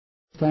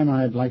time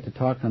I'd like to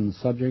talk on the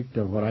subject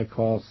of what I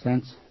call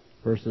sense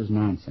versus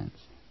nonsense.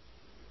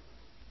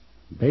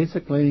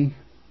 Basically,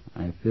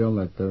 I feel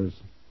that there's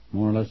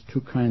more or less two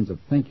kinds of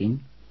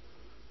thinking,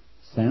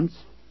 sense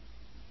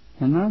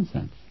and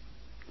nonsense.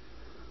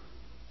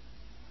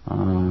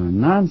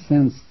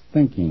 Nonsense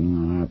thinking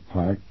on our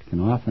part can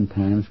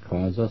oftentimes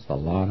cause us a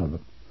lot of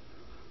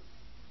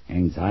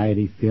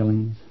anxiety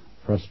feelings,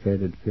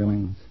 frustrated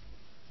feelings,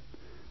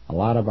 a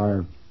lot of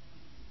our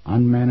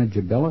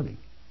unmanageability,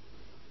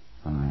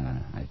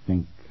 I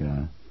think,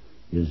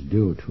 is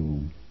due to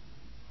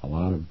a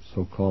lot of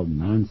so-called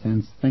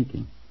nonsense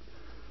thinking.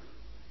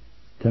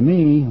 To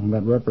me,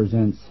 what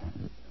represents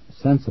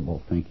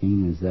sensible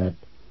thinking is that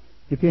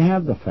if you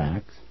have the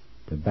facts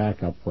to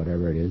back up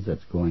whatever it is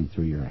that's going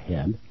through your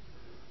head,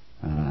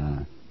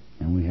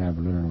 and we have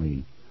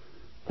literally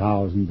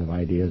thousands of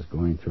ideas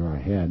going through our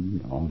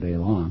head all day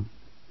long,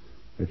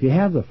 if you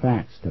have the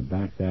facts to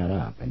back that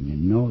up and you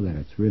know that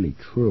it's really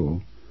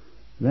true,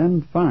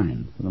 then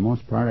fine. For the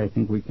most part, I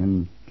think we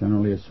can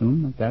generally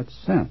assume that that's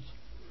sense.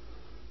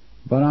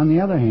 But on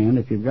the other hand,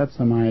 if you've got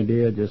some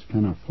idea just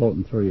kind of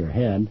floating through your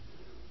head,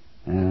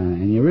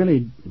 and you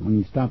really, when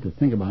you stop to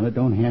think about it,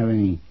 don't have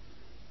any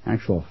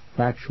actual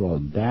factual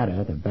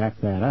data to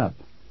back that up,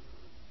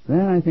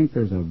 then I think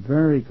there's a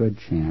very good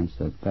chance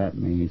that that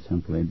may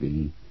simply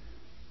be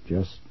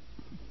just,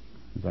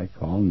 as I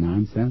call,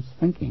 nonsense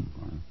thinking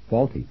or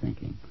faulty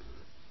thinking.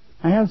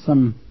 I have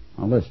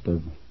a list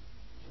of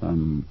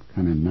some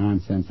kind of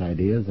nonsense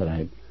ideas that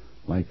I'd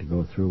like to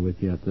go through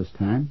with you at this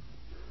time.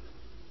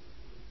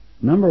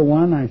 Number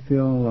one, I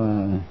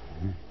feel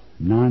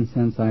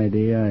nonsense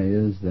idea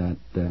is that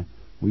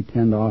we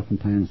tend to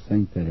oftentimes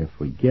think that if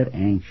we get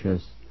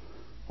anxious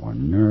or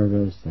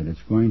nervous, that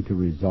it's going to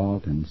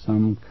result in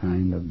some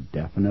kind of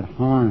definite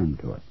harm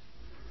to us.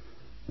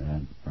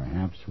 That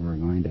perhaps we're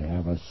going to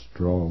have a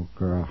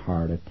stroke or a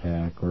heart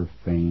attack or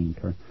faint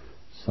or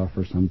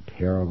suffer some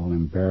terrible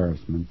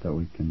embarrassment that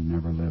we can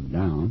never live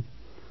down.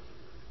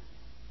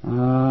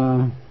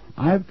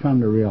 I've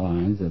come to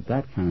realize that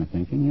that kind of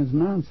thinking is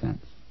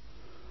nonsense.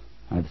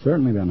 I've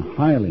certainly been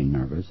highly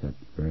nervous at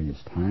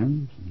various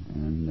times,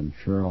 and I'm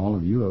sure all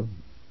of you have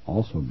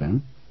also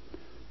been.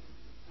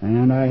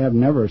 And I have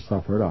never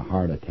suffered a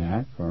heart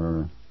attack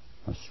or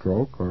a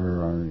stroke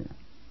or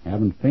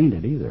haven't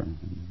fainted either.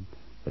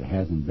 It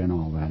hasn't been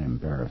all that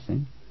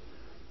embarrassing.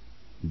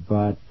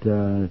 But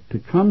to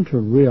come to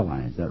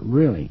realize that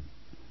really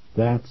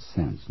that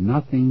sense,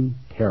 nothing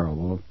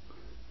terrible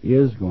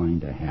is going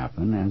to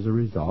happen as a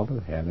result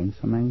of having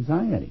some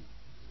anxiety.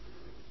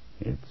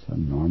 It's a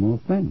normal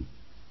thing.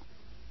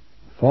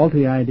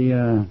 Faulty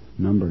idea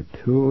number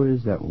two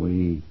is that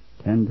we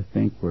tend to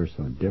think we're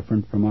so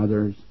different from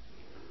others,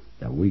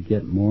 that we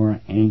get more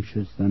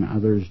anxious than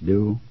others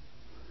do.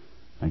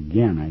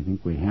 Again, I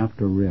think we have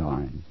to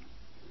realize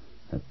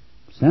that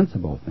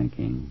sensible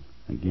thinking,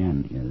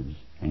 again, is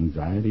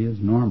anxiety is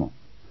normal.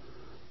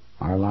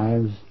 Our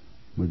lives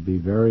would be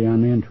very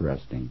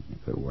uninteresting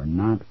if it were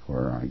not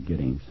for our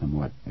getting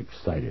somewhat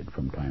excited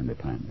from time to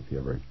time, if you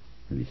ever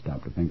really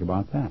stop to think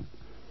about that.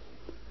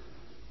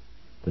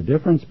 The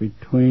difference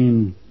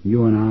between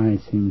you and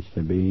I seems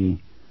to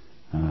be,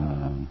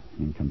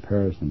 in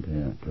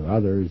comparison to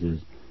others,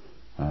 is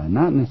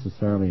not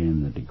necessarily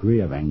in the degree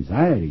of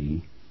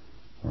anxiety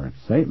or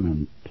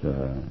excitement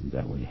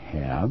that we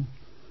have,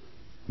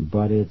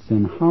 but it's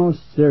in how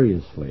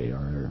seriously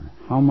or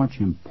how much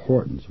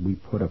importance we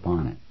put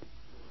upon it.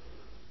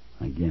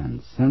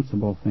 Again,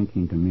 sensible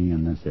thinking to me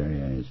in this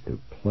area is to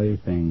play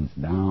things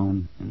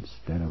down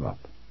instead of up.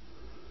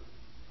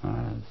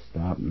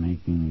 Stop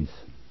making these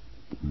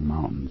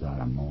mountains out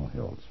of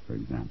molehills, for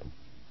example.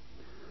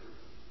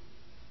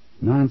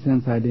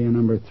 Nonsense idea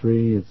number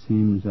three, it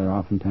seems that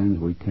oftentimes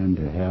we tend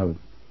to have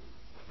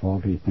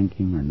faulty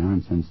thinking or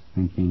nonsense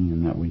thinking,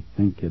 and that we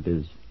think it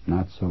is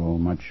not so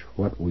much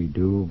what we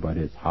do, but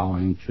it's how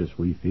anxious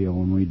we feel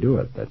when we do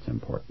it that's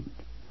important.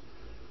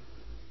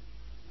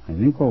 I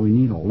think what we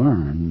need to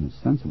learn, the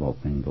sensible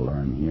thing to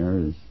learn here,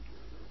 is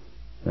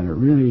that it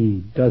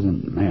really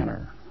doesn't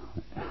matter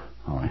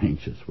how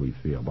anxious we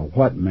feel, but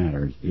what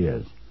matters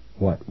is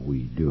what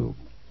we do.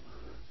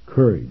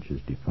 Courage is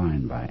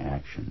defined by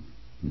action,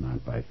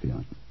 not by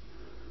feeling.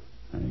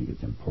 I think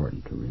it's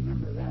important to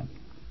remember that.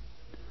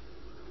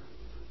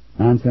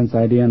 Nonsense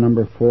idea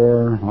number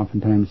four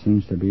oftentimes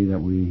seems to be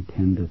that we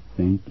tend to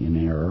think,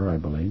 in error, I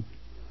believe,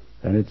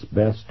 that it's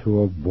best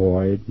to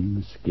avoid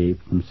and escape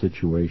from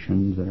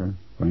situations that are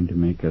going to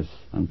make us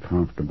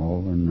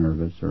uncomfortable or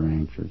nervous or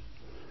anxious.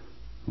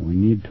 We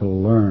need to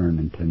learn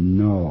and to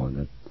know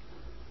that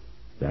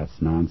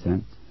that's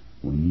nonsense.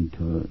 We need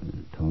to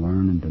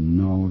learn and to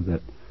know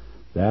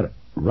that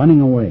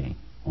running away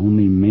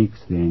only makes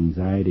the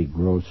anxiety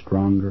grow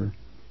stronger,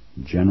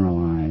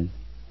 generalize,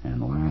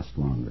 and last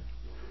longer.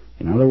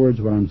 In other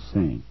words, what I'm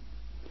saying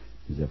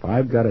is if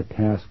I've got a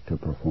task to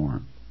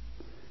perform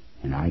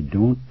and I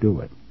don't do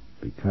it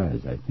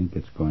because I think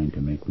it's going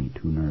to make me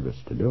too nervous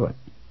to do it,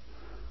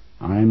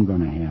 I'm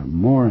going to have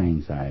more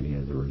anxiety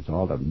as a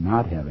result of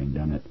not having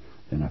done it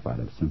than if I'd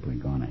have simply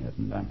gone ahead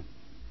and done it.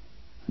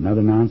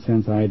 Another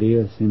nonsense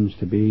idea seems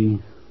to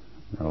be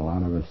that a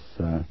lot of us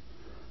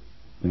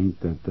think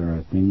that there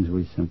are things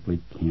we simply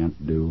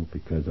can't do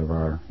because of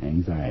our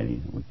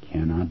anxiety. We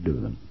cannot do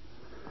them.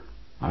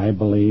 I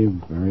believe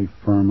very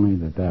firmly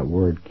that that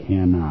word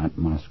cannot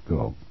must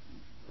go.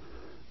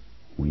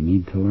 We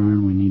need to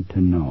learn, we need to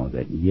know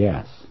that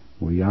yes,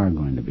 we are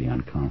going to be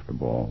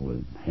uncomfortable,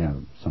 we have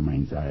some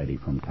anxiety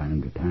from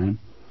time to time,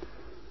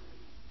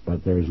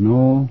 but there's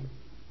no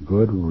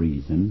good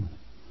reason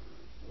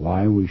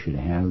why we should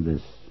have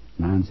this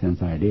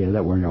nonsense idea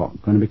that we're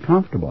going to be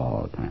comfortable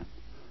all the time.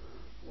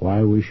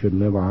 Why we should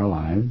live our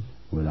lives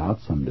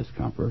without some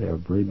discomfort.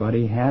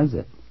 Everybody has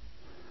it.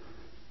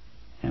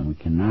 And we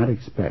cannot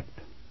expect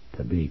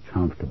to be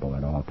comfortable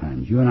at all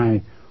times. You and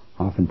I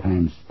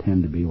oftentimes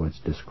tend to be what's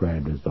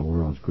described as the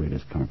world's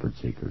greatest comfort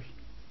seekers.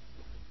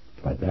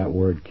 But that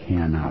word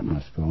cannot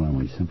must go, and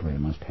we simply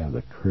must have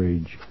the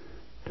courage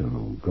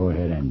to go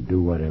ahead and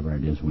do whatever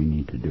it is we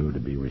need to do to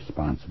be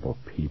responsible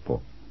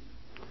people.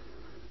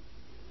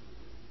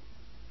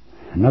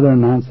 Another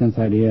nonsense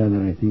idea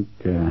that I think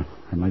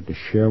I'd like to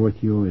share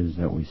with you is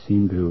that we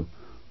seem to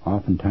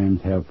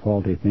oftentimes have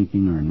faulty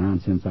thinking or a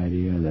nonsense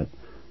idea that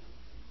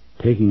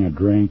taking a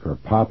drink or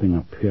popping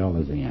a pill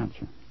is the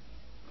answer.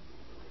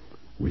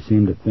 We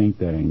seem to think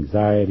that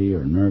anxiety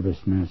or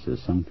nervousness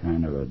is some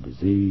kind of a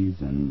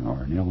disease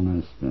or an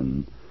illness,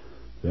 and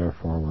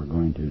therefore we're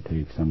going to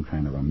take some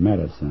kind of a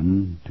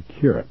medicine to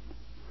cure it,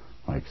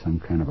 like some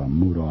kind of a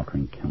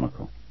mood-altering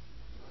chemical.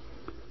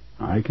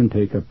 I can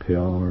take a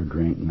pill or a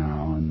drink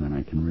now, and then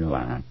I can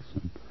relax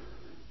and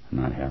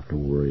not have to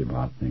worry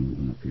about things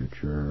in the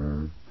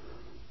future,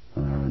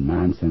 or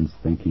nonsense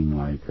thinking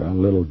like a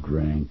little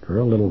drink or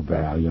a little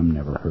Valium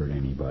never hurt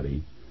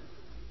anybody.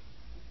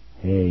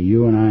 Hey,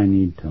 you and I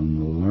need to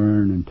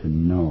learn and to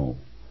know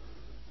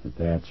that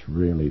that's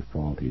really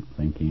faulty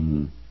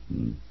thinking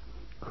and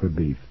could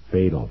be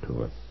fatal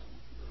to us.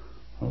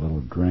 A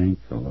little drink,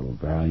 a little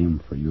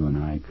Valium for you and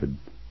I could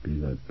be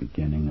the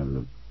beginning of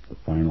the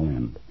final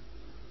end.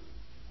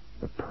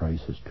 The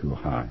price is too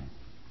high.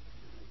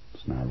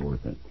 It's not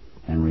worth it.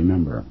 And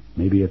remember,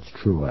 maybe it's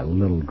true, a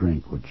little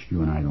drink, which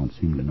you and I don't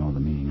seem to know the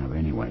meaning of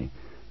anyway,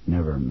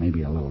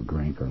 maybe a little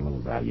drink or a little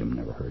Valium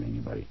never hurt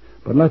anybody.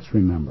 But let's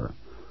remember,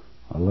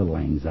 a little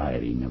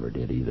anxiety never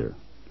did either.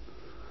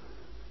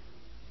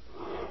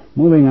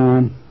 Moving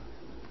on,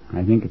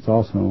 I think it's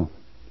also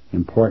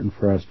important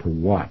for us to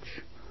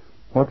watch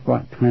what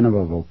kind of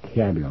a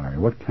vocabulary,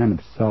 what kind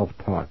of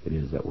self-talk it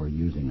is that we're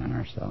using on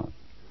ourselves.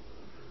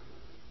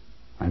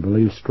 I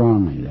believe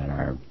strongly that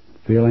our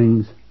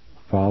feelings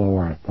follow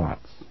our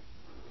thoughts.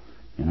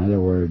 In other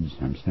words,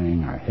 I'm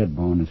saying our head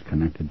bone is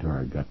connected to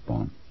our gut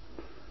bone.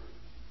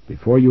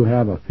 Before you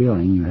have a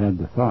feeling, you have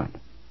the thought.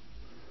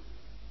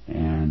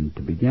 And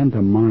to begin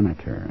to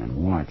monitor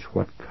and watch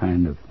what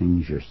kind of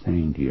things you're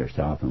saying to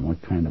yourself and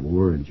what kind of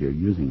words you're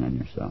using on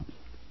yourself.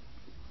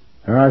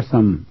 There are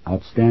some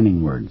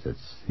outstanding words that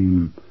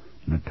seem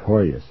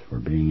notorious for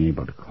being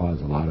able to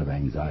cause a lot of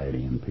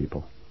anxiety in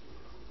people.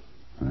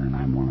 And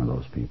I'm one of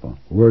those people.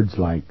 Words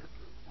like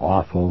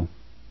awful,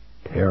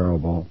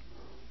 terrible,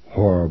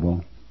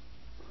 horrible.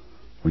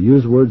 We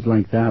use words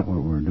like that.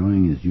 What we're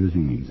doing is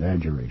using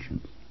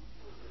exaggerations.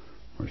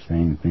 We're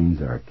saying things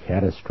that are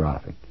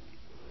catastrophic,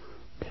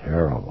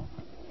 terrible,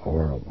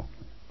 horrible.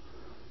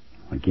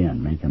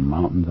 Again, making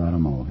mountains out of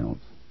molehills.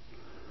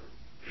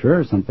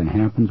 Sure, something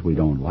happens, we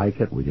don't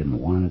like it, we didn't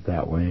want it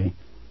that way.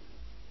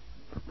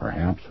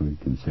 Perhaps we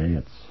can say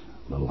it's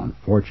a little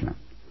unfortunate.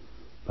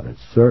 But it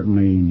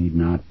certainly need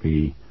not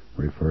be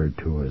referred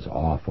to as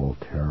awful,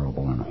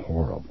 terrible, and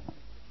horrible.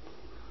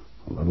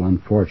 A little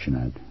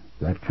unfortunate.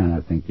 That kind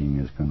of thinking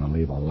is going to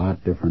leave a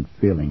lot different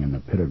feeling in the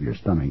pit of your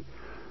stomach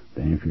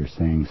than if you're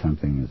saying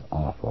something is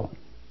awful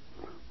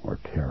or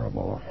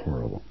terrible or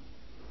horrible.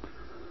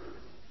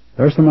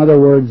 There are some other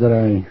words that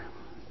I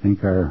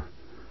think are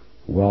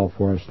well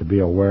for us to be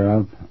aware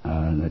of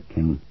that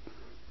can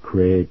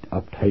create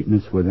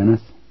uptightness within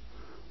us.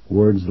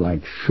 Words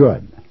like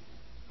should,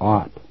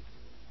 ought,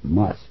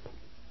 must.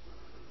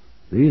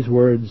 These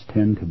words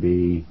tend to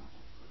be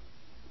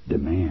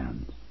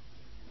demands.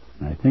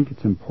 And I think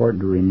it's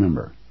important to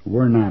remember,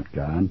 we're not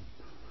God.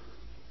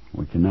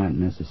 We cannot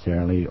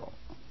necessarily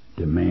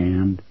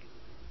demand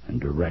and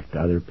direct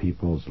other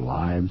people's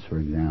lives, for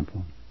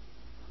example.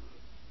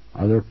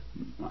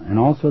 And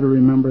also to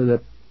remember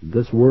that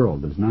this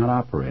world does not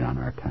operate on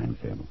our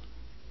timetables.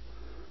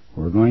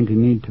 We're going to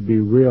need to be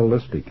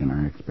realistic in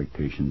our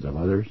expectations of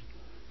others,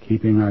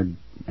 keeping our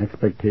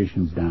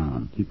expectations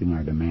down, keeping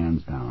our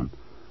demands down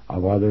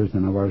of others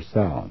and of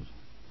ourselves,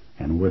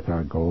 and with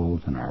our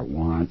goals and our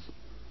wants.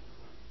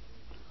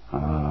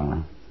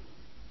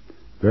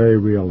 Very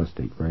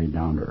realistic, very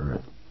down to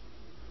earth.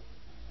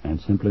 And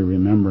simply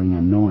remembering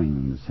and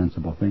knowing the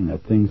sensible thing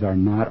that things are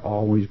not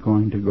always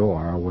going to go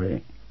our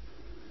way.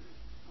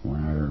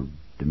 When our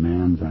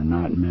demands are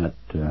not met,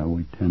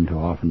 we tend to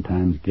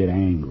oftentimes get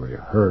angry,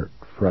 hurt,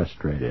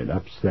 frustrated,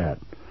 upset,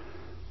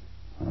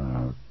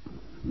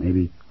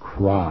 maybe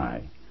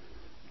cry.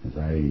 as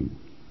I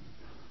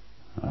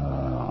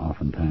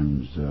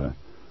oftentimes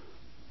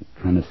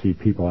kind of see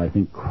people, I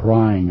think,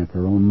 crying at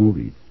their own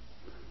movies.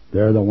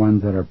 They're the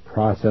ones that are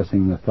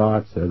processing the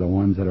thoughts. They're the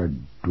ones that are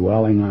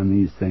dwelling on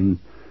these things,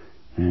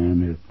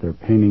 and they're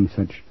painting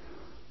such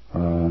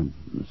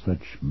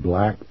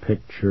black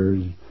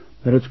pictures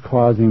that it's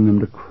causing them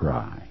to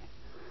cry.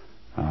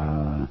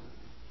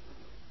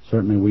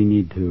 Certainly we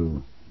need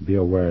to be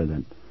aware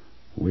that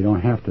we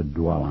don't have to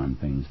dwell on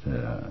things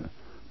to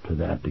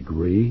that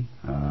degree.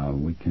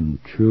 We can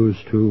choose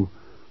to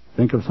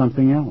think of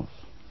something else.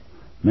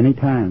 Many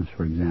times,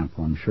 for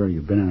example, I'm sure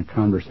you've been in a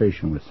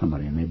conversation with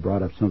somebody and they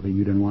brought up something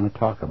you didn't want to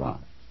talk about.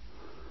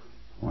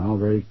 Well,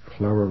 very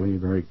cleverly,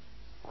 very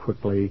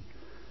quickly,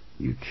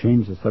 you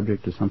change the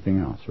subject to something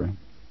else, right?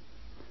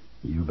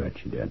 You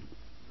bet you did.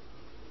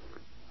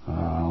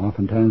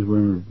 Oftentimes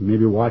we're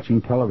maybe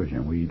watching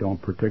television. We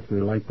don't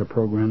particularly like the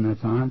program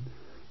that's on.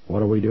 What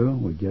do?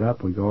 We get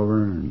up, we go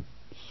over and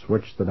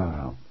switch the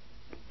dial,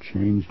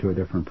 change to a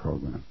different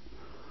program.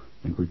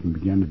 I think we can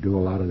begin to do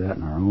a lot of that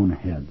in our own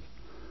heads.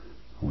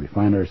 When we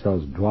find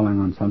ourselves dwelling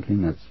on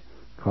something that's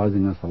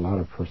causing us a lot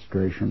of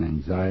frustration,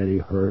 anxiety,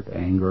 hurt,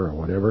 anger, or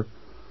whatever,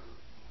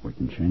 we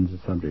can change the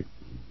subject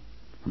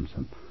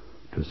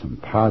to some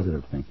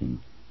positive thinking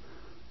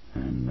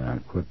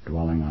and quit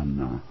dwelling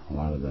on a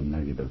lot of the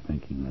negative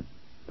thinking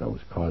that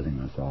was causing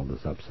us all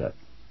this upset.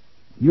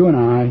 You and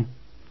I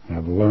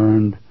have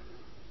learned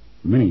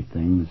many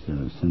things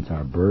since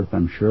our birth,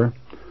 I'm sure.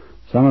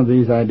 Some of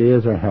these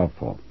ideas are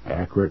helpful,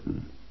 accurate,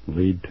 and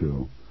lead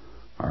to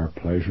our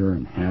pleasure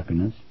and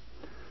happiness.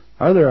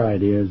 Other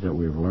ideas that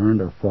we've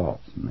learned are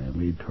false, and they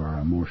lead to our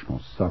emotional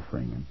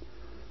suffering and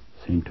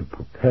seem to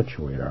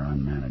perpetuate our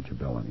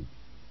unmanageability.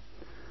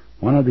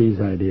 One of these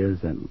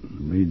ideas that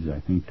leads, I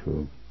think,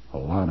 to a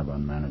lot of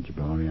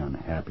unmanageability,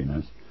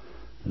 unhappiness,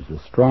 is the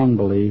strong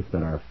belief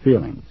that our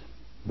feelings,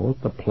 both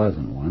the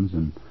pleasant ones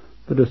and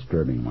the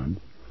disturbing ones,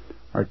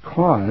 are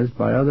caused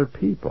by other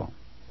people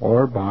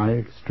or by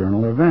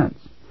external events.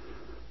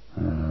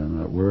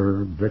 That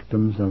we're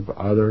victims of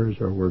others,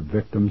 or we're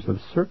victims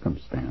of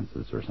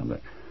circumstances or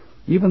something.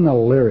 Even the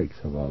lyrics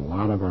of a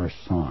lot of our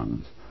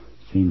songs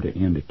seem to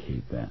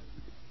indicate that.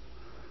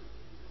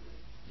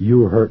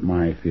 You hurt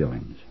my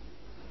feelings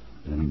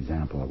is an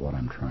example of what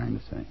I'm trying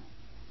to say.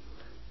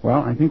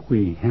 Well, I think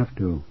we have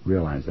to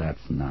realize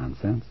that's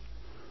nonsense.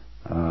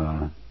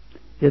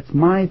 It's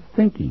my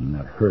thinking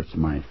that hurts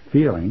my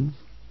feelings.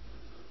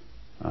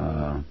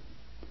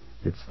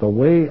 It's the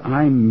way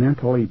I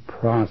mentally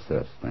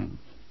process things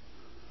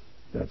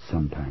that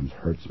sometimes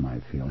hurts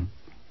my feelings,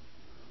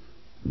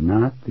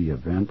 not the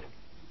event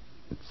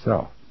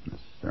itself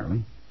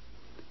necessarily,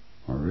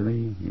 or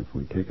really, if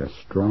we take a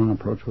strong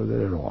approach with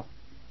it at all.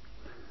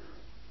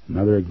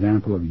 Another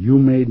example of you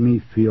made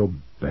me feel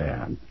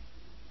bad.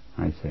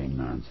 I say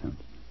nonsense.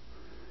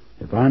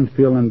 If I'm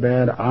feeling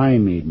bad, I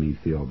made me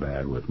feel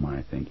bad with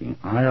my thinking.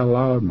 I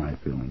allowed my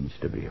feelings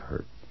to be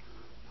hurt.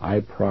 I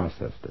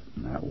processed it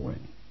in that way.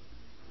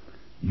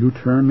 You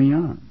turn me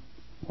on.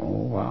 Oh,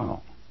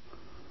 wow.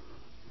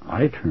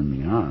 I turn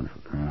me on,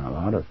 for crying out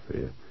loud.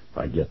 If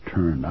I get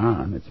turned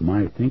on, it's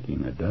my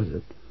thinking that does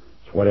it.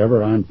 It's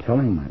whatever I'm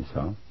telling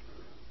myself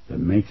that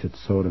makes it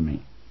so to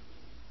me.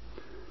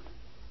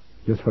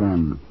 Just what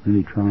I'm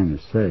really trying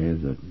to say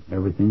is that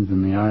everything's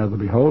in the eye of the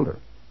beholder.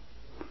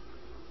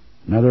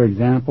 Another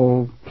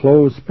example,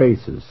 closed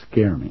spaces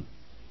scare me.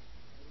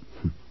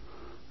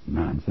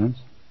 Nonsense.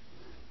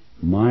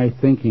 My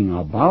thinking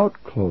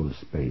about closed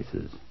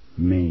spaces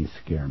may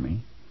scare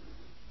me,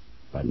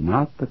 but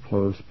not the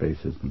closed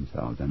spaces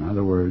themselves. In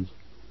other words,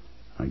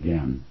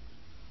 again,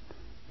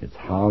 it's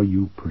how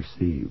you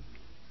perceive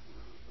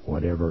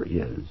whatever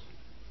is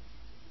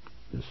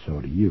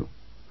so to you.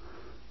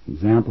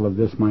 Example of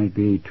this might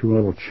be two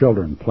little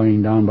children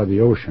playing down by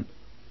the ocean.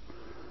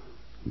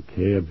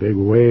 Okay, a big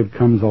wave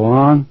comes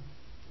along,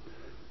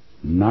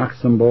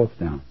 knocks them both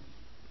down.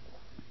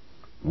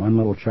 One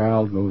little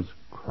child goes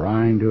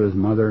crying to his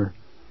mother,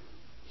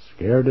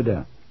 scared to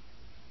death,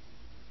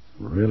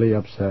 really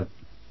upset,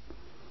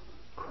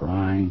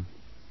 crying.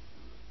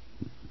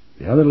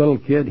 The other little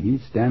kid,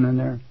 he's standing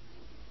there,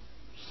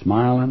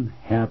 smiling,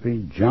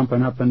 happy,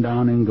 jumping up and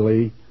down in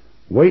glee,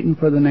 waiting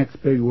for the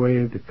next big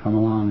wave to come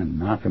along and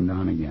knock him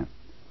down again.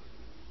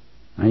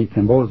 Now you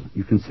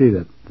can see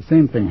that the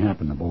same thing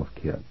happened to both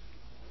kids.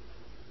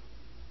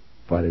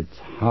 But it's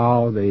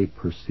how they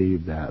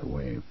perceive that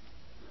wave.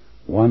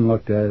 One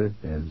looked at it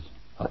as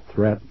a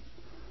threat.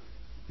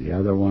 The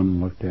other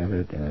one looked at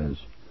it as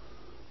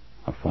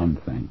a fun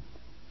thing.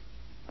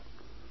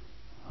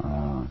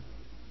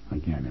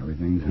 Again,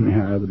 everything's in the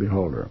eye of the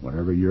beholder.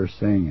 Whatever you're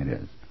saying it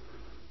is,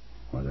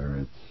 whether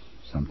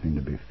it's something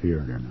to be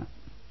feared or not.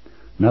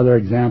 Another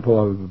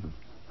example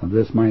of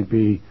this might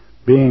be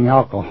being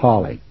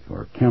alcoholic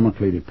or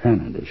chemically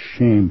dependent is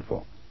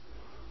shameful,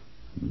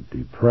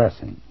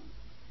 depressing,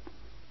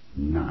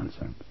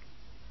 nonsense.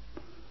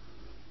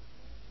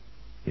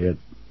 It's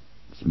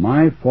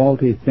my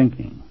faulty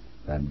thinking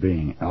that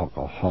being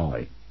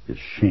alcoholic is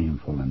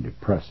shameful and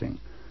depressing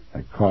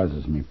that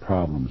causes me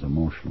problems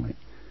emotionally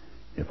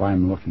if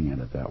I'm looking at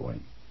it that way.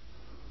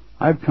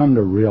 I've come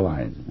to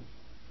realize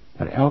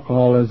that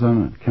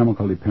alcoholism and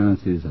chemical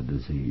dependency is a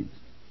disease.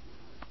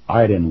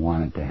 I didn't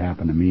want it to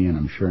happen to me, and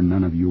I'm sure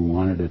none of you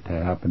wanted it to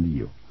happen to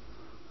you.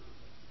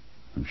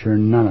 I'm sure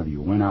none of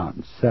you went out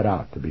and set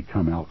out to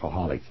become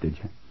alcoholics, did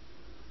you?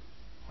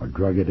 Or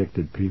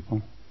drug-addicted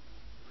people?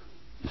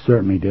 You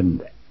certainly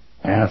didn't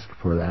ask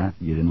for that.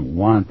 You didn't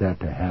want that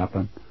to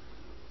happen.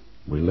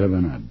 We live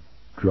in a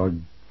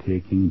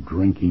drug-taking,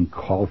 drinking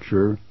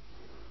culture,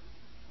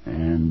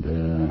 and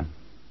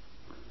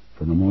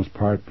for the most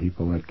part,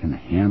 people that can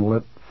handle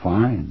it,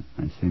 fine.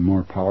 I say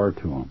more power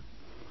to them.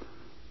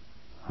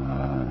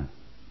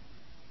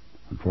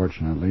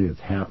 Unfortunately, it's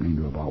happening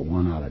to about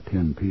 1 out of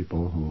 10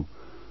 people who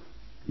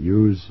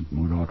use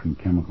mood-altering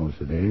chemicals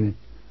today,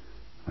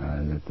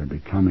 that they're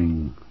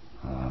becoming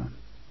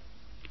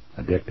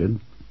addicted.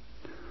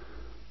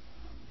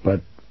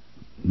 But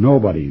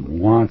nobody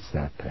wants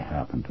that to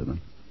happen to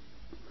them.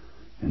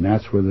 And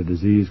that's where the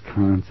disease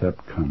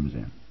concept comes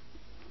in.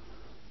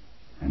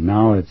 And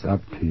now it's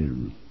up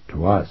to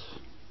us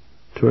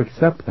to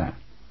accept that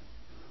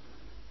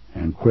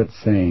and quit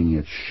saying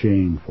it's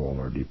shameful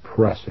or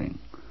depressing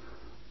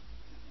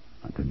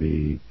to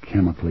be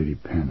chemically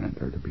dependent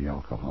or to be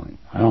alcoholic.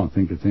 I don't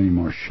think it's any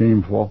more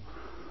shameful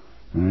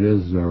than it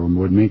is, or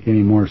would make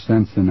any more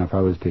sense than if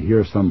I was to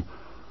hear some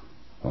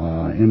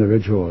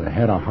individual that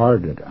had a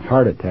heart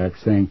attack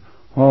saying,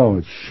 "Oh,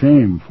 it's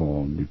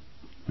shameful,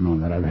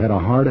 that I've had a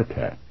heart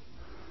attack."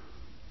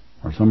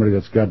 Or somebody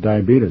that's got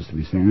diabetes to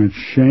be saying, "It's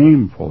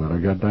shameful that I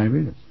got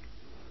diabetes."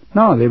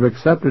 No, they've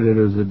accepted it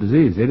as a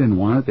disease. They didn't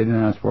want it. They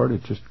didn't ask for it.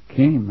 It just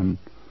came and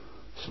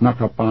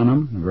snuck up on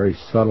them in a very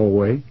subtle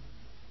way.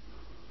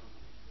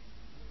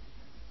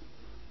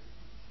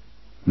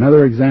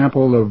 Another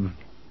example of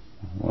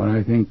what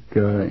I think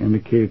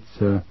indicates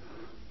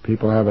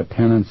people have a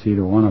tendency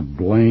to want to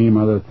blame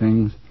other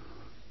things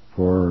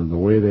for the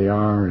way they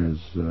are is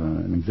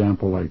an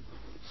example like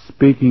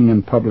speaking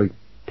in public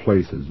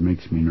places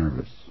makes me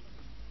nervous.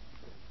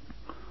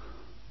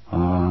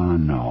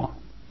 No,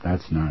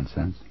 that's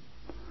nonsense.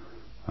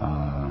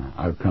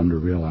 I've come to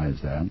realize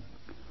that.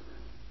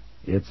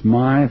 It's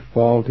my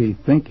faulty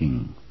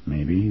thinking,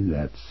 maybe,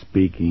 that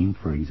speaking,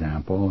 for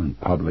example, in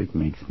public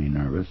makes me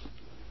nervous.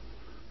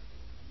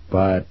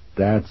 But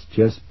that's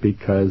just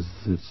because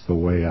it's the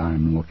way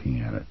I'm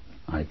looking at it.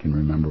 I can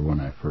remember when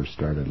I first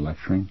started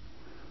lecturing,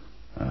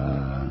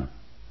 and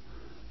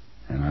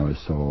I was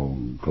so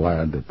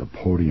glad that the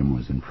podium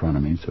was in front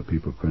of me so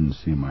people couldn't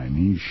see my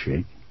knees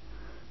shake.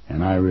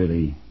 And I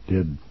really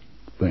did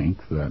think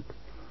that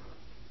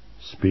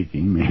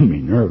speaking made me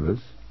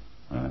nervous.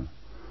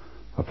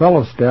 A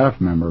fellow staff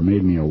member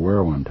made me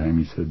aware one time.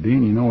 He said,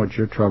 "Dean, you know what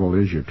your trouble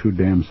is? You're too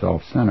damn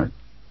self-centered."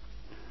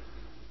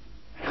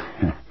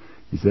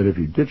 He said, if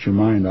you get your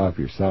mind off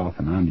yourself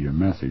and onto your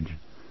message,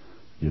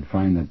 you'd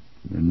find that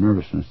the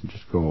nervousness would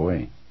just go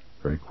away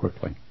very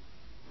quickly.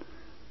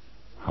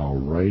 How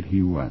right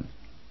he was.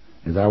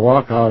 As I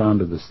walk out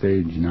onto the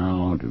stage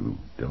now to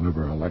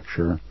deliver a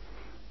lecture,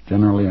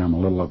 generally I'm a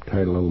little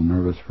uptight, a little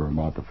nervous for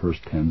about the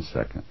first 10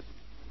 seconds.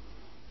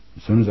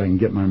 As soon as I can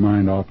get my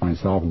mind off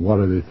myself, what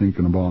are they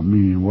thinking about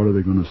me, and what are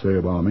they going to say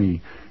about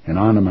me, and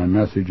onto my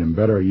message, and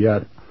better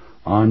yet,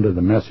 onto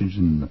the message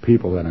and the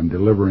people that I'm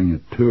delivering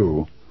it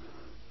to,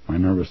 my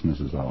nervousness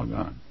is all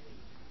gone.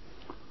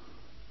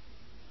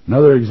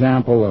 Another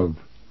example of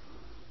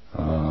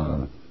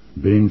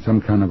being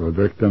some kind of a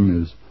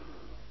victim is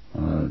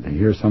to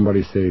hear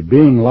somebody say,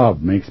 "Being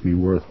loved makes me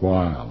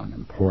worthwhile and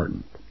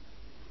important."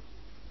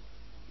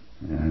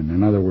 And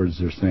in other words,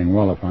 they're saying,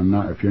 well,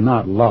 if you're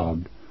not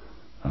loved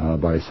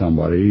by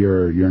somebody,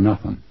 you're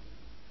nothing.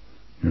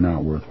 You're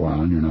not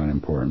worthwhile and you're not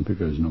important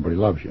because nobody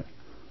loves you.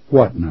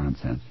 What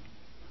nonsense!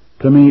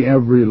 To me,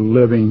 every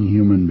living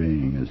human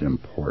being is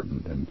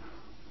important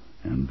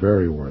and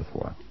very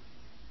worthwhile.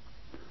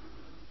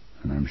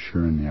 And I'm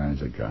sure in the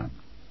eyes of God,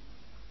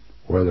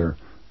 whether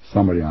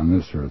somebody on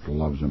this earth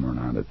loves them or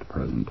not at the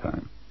present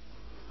time.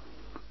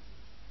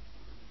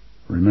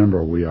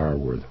 Remember, we are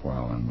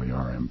worthwhile and we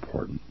are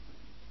important,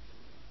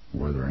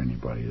 whether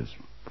anybody is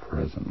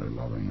presently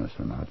loving us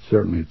or not.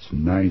 Certainly it's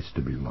nice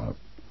to be loved.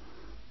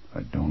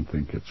 I don't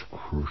think it's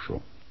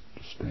crucial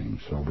to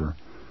staying sober.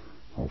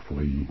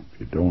 Hopefully, if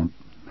you don't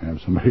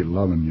have somebody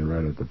loving you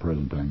right at the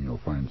present time, you'll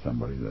find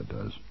somebody that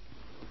does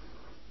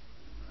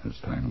as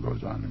time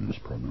goes on in this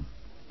program.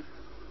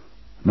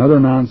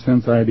 Another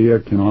nonsense idea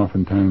can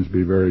oftentimes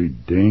be very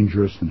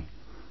dangerous, and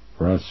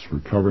for us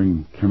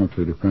recovering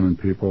chemically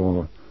dependent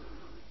people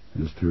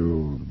is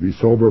to be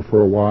sober for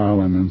a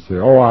while and then say,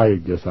 "Oh, I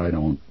guess I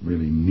don't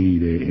really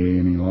need AA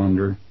any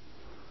longer.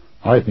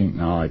 I think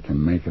now I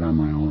can make it on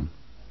my own."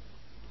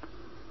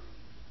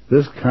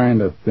 This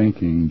kind of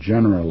thinking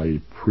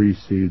generally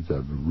precedes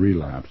a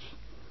relapse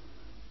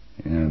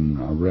in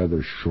a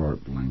rather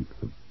short length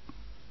of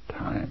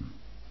time.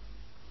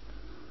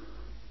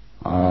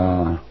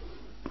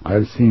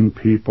 I've seen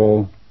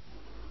people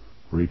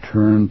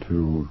return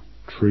to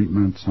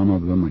treatment, some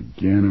of them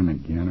again and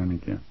again and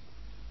again.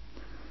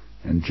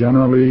 And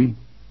generally,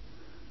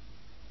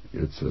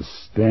 it's a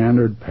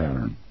standard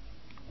pattern.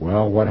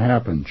 Well, what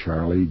happened,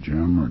 Charlie,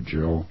 Jim, or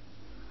Joe?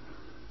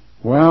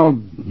 Well,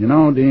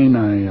 Dean,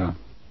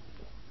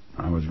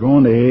 I was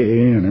going to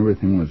AA and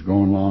everything was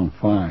going along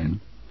fine,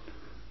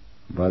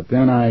 but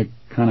then I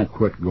kind of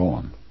quit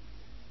going.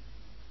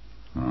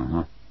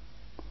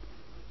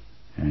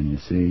 And you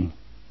see,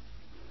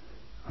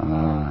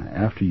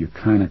 after you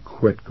kind of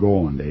quit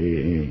going to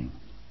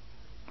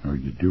AA, or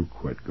you do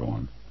quit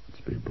going,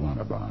 let's be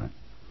blunt about it,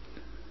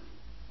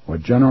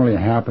 what generally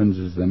happens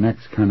is the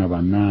next kind of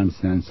a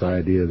nonsense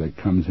idea that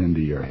comes into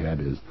your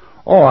head is,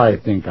 oh, I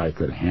think I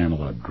could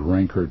handle a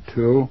drink or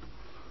two,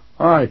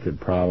 or I could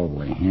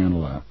probably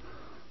handle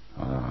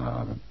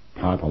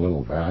pop a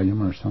little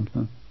Valium or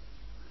something.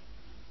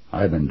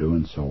 I've been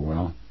doing so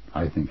well,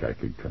 I think I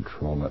could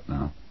control it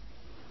now.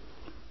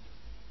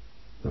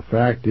 The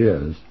fact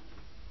is,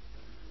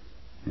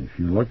 if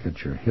you look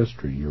at your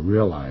history, you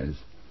realize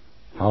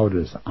how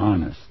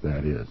dishonest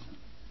that is.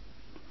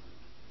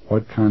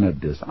 What kind of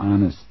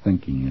dishonest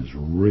thinking is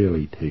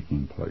really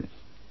taking place?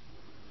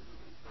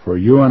 For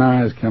you and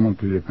I as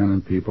chemically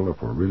dependent people,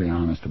 if we're really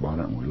honest about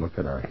it and we look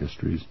at our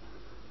histories,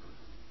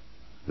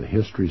 the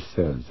history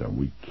says that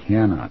we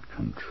cannot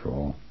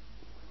control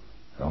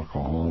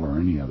alcohol or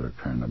any other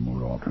kind of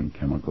mood-altering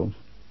chemicals.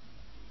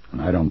 And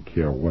I don't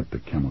care what the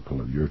chemical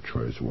of your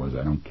choice was.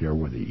 I don't care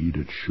whether you eat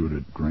it, shoot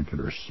it, drink it,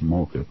 or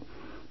smoke it.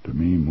 To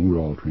me,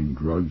 mood-altering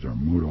drugs are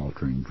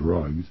mood-altering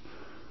drugs.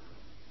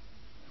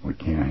 We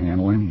can't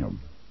handle any of them.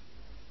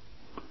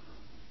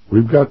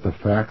 We've got the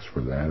facts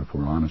for that if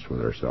we're honest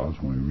with ourselves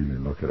when we really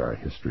look at our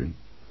history.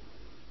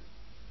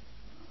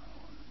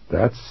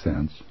 That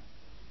sense,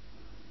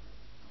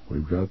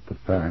 we've got the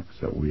facts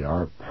that we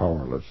are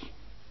powerless.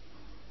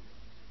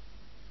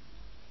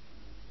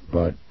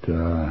 But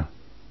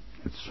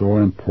it's so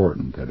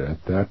important that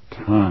at that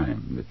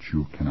time that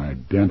you can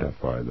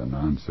identify the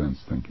nonsense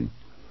thinking,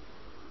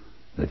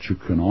 that you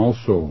can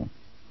also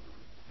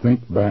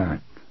think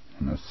back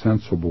in a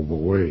sensible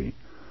way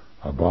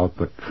about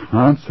the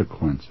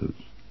consequences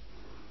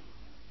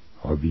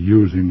of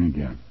using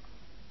again,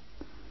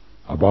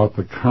 about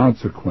the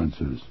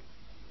consequences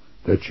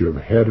that you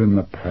have had in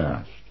the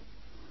past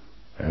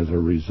as a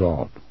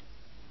result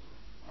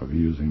of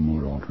using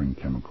mood-altering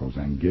chemicals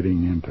and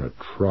getting into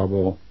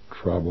trouble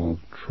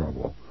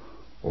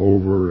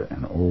over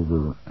and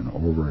over and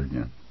over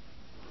again.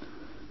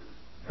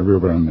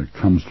 Everybody that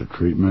comes to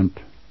treatment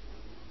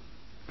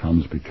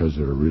comes because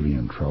they're really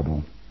in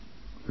trouble.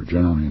 They're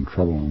generally in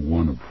trouble in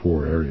one of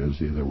four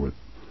areas, either with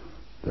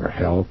their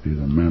health,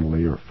 either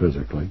mentally or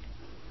physically,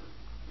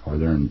 or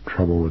they're in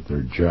trouble with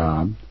their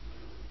job.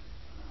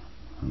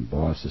 The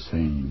boss is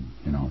saying,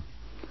 you're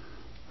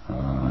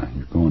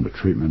going to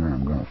treatment or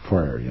I'm going to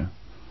fire you.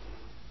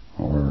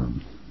 Or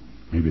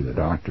maybe the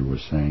doctor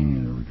was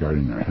saying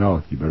regarding their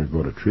health, you better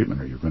go to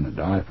treatment or you're going to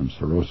die from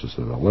cirrhosis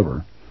of the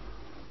liver.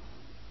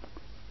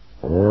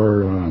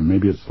 Or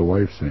maybe it's the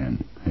wife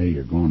saying, hey,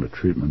 you're going to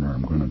treatment or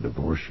I'm going to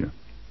divorce you.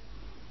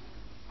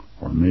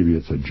 Or maybe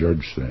it's a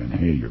judge saying,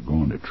 hey, you're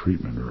going to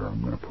treatment or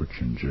I'm going to put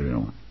you in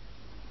jail.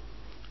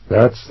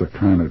 That's the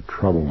kind of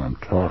trouble I'm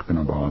talking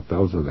about.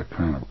 Those are the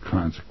kind of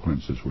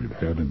consequences we've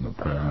had in the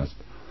past.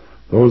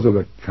 Those are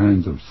the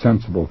kinds of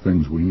sensible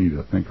things we need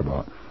to think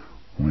about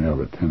when we have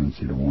a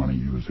tendency to want to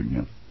use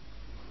again.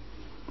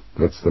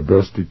 That's the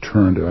best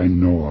deterrent I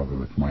know of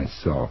with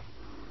myself,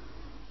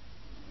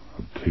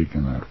 of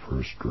taking that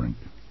first drink.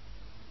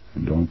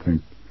 And don't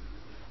think,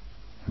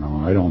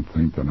 I don't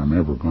think that I'm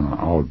ever going to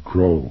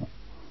outgrow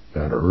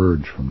that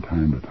urge from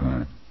time to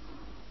time.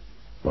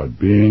 But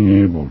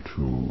being able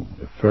to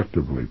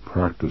effectively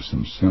practice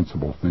some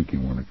sensible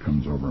thinking when it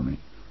comes over me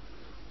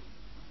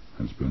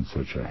has been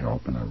such a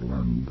help, and I've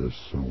learned this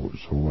so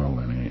well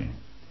in AA.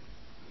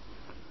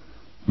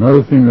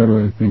 Another thing that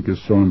I think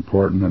is so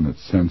important, and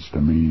it's sense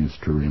to me, is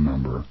to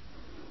remember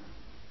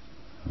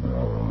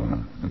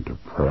and to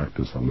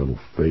practice a little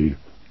faith,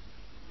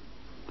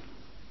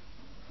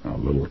 a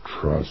little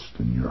trust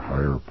in your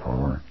higher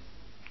power.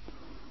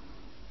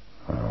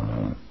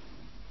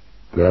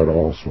 That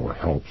also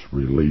helps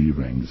relieve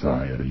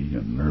anxiety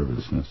and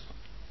nervousness.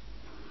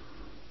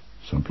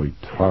 Simply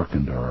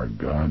talking to our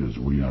God as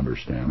we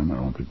understand Him. I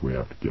don't think we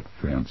have to get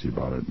fancy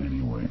about it in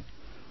any way.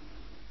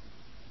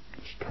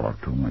 Just talk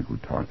to Him like we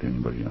talk to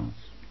anybody else.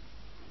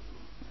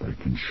 But it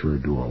can sure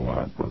do a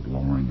lot with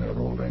lowering that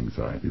old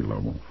anxiety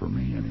level, for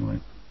me anyway.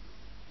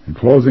 In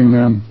closing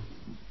then,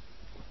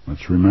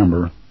 let's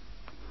remember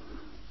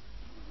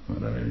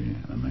that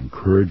I am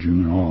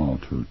encouraging you all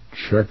to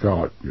check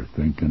out your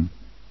thinking.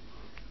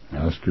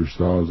 Ask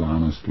yourselves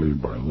honestly,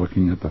 by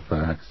looking at the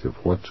facts, if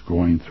what's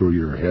going through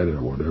your head at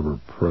whatever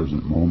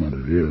present moment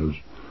it is,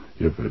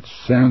 if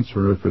it's sense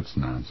or if it's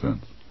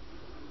nonsense.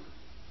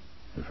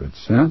 If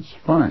it's sense,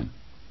 fine.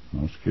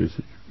 In most cases,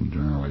 you can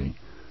generally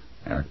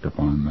act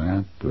upon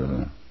that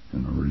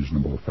in a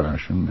reasonable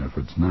fashion. If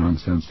it's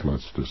nonsense,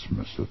 let's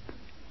dismiss it.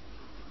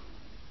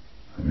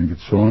 I think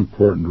it's so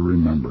important to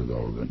remember,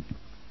 though, that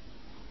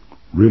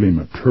really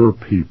mature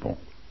people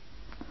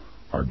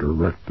are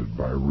directed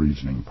by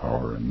reasoning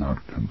power and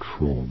not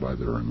controlled by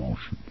their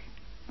emotions.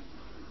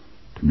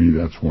 To me,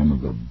 that's one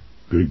of the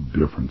big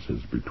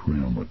differences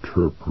between a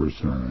mature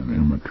person and an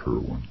immature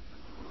one.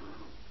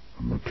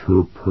 A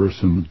mature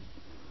person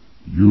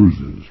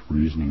uses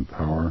reasoning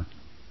power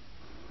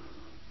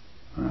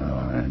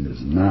and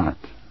is not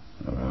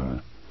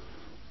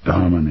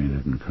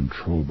dominated and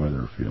controlled by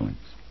their feelings.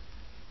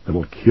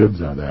 Little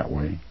kids are that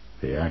way.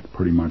 They act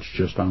pretty much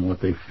just on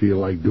what they feel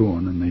like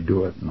doing, and they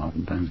do it, and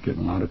oftentimes get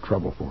in a lot of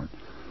trouble for it.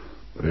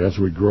 But as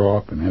we grow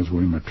up and as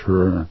we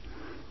mature,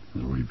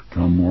 as we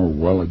become more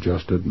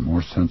well-adjusted and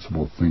more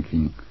sensible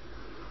thinking,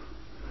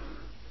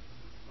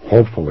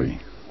 hopefully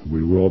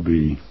we will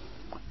be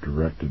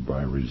directed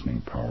by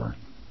reasoning power.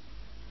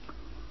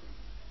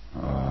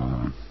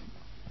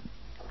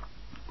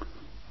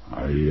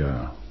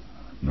 I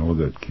know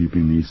that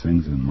keeping these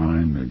things in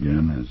mind,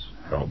 again, has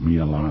helped me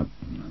a lot,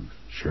 and I've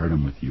shared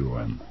them with you.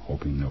 I'm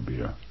hoping they'll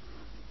be a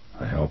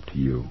help to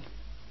you.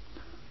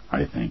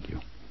 I thank you.